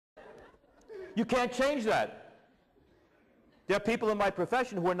You can't change that. There are people in my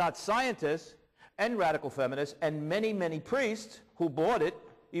profession who are not scientists and radical feminists, and many, many priests who bought it,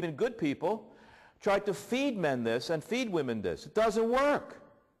 even good people, tried to feed men this and feed women this. It doesn't work.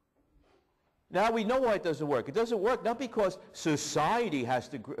 Now we know why it doesn't work. It doesn't work not because society has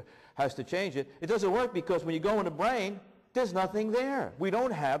to change it. It doesn't work because when you go in the brain, there's nothing there. We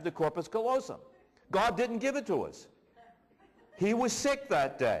don't have the corpus callosum. God didn't give it to us. He was sick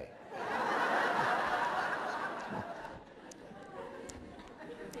that day.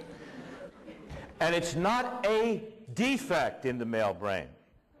 And it's not a defect in the male brain.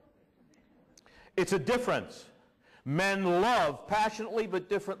 It's a difference. Men love passionately but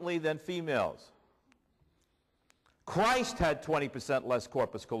differently than females. Christ had 20% less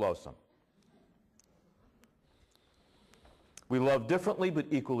corpus callosum. We love differently but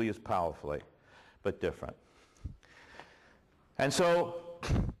equally as powerfully, but different. And so,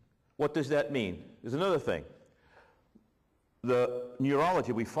 what does that mean? There's another thing. The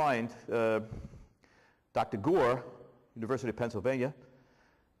neurology we find, Dr. Gore, University of Pennsylvania,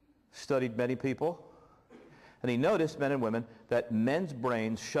 studied many people, and he noticed, men and women, that men's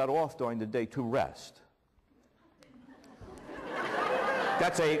brains shut off during the day to rest.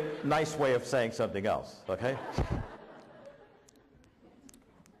 That's a nice way of saying something else, okay?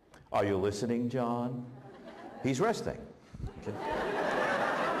 Are you listening, John? He's resting. Okay.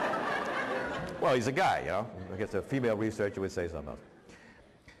 Well, he's a guy, you know. I guess a female researcher would say something else.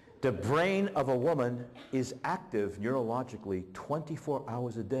 The brain of a woman is active neurologically 24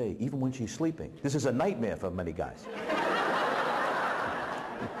 hours a day, even when she's sleeping. This is a nightmare for many guys.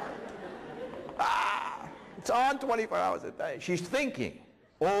 It's on 24 hours a day. She's thinking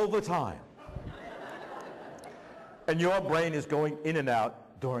all the time. And your brain is going in and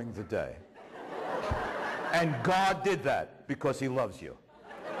out during the day. And God did that because he loves you.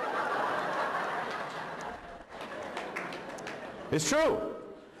 It's true.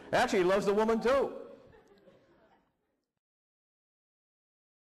 Actually, he loves the woman too.